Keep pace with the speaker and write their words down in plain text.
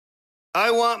I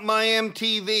want my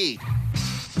MTV.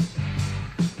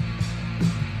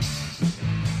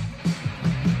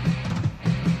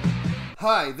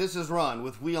 Hi, this is Ron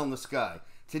with Wheel in the Sky.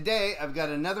 Today, I've got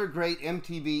another great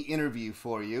MTV interview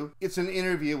for you. It's an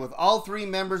interview with all three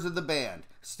members of the band,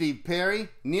 Steve Perry,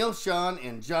 Neal, Schon,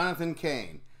 and Jonathan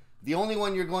Cain. The only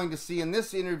one you're going to see in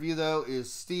this interview, though,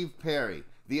 is Steve Perry.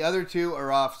 The other two are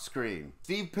off screen.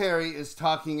 Steve Perry is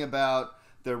talking about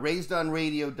the Raised on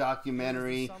Radio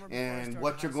documentary and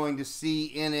what you're going to see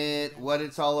in it, what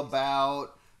it's all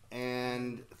about,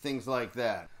 and things like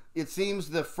that. It seems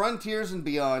the Frontiers and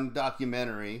Beyond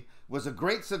documentary was a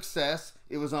great success.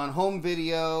 It was on home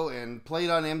video and played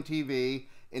on MTV,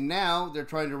 and now they're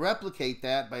trying to replicate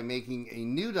that by making a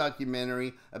new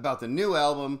documentary about the new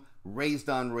album, Raised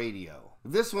on Radio.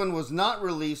 This one was not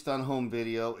released on home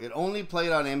video. It only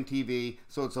played on MTV,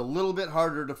 so it's a little bit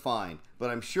harder to find, but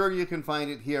I'm sure you can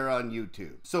find it here on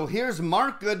YouTube. So here's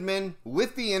Mark Goodman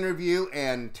with the interview,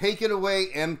 and take it away,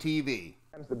 MTV.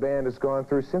 The band has gone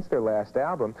through since their last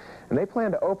album, and they plan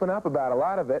to open up about a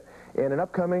lot of it in an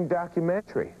upcoming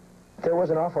documentary. There was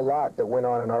an awful lot that went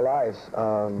on in our lives.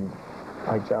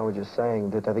 Like John was just saying,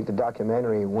 that I think the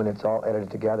documentary, when it's all edited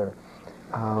together,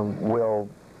 will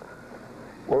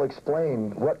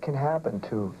explain what can happen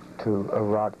to a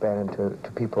rock band and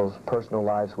to people's personal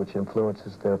lives, which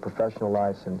influences their professional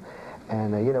lives.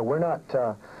 And you know, we're not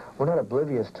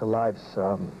oblivious to life's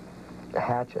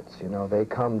hatchets. You know, they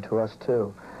come to us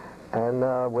too. And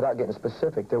without getting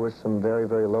specific, there was some very,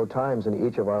 very low times in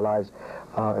each of our lives,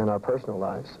 in our personal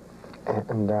lives.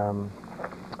 And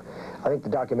I think the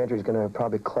documentary is going to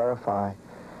probably clarify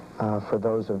for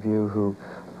those of you who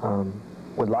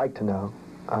would like to know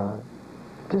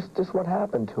just what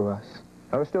happened to us.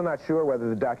 I'm still not sure whether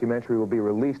the documentary will be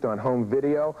released on home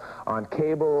video, on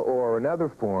cable, or another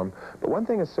form, but one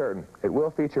thing is certain, it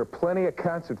will feature plenty of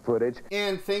concert footage.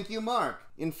 And thank you, Mark.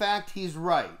 In fact, he's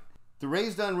right. The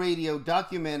Raised on Radio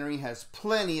documentary has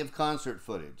plenty of concert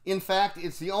footage. In fact,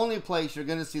 it's the only place you're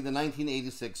going to see the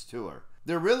 1986 tour.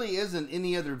 There really isn't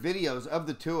any other videos of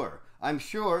the tour. I'm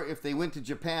sure if they went to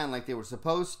Japan like they were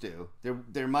supposed to,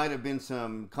 there might have been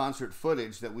some concert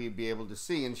footage that we'd be able to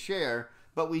see and share,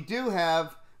 but we do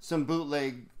have some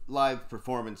bootleg live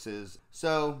performances,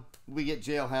 so we get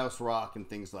Jailhouse Rock and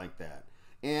things like that.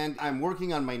 And I'm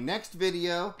working on my next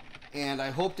video, and I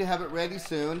hope to have it ready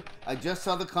soon. I just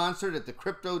saw the concert at the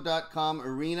Crypto.com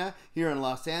Arena here in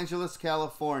Los Angeles,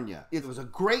 California. It was a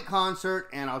great concert,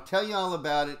 and I'll tell you all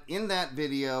about it in that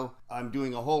video. I'm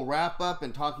doing a whole wrap-up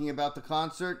and talking about the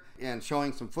concert and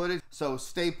showing some footage, so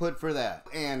stay put for that.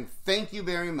 And thank you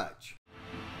very much.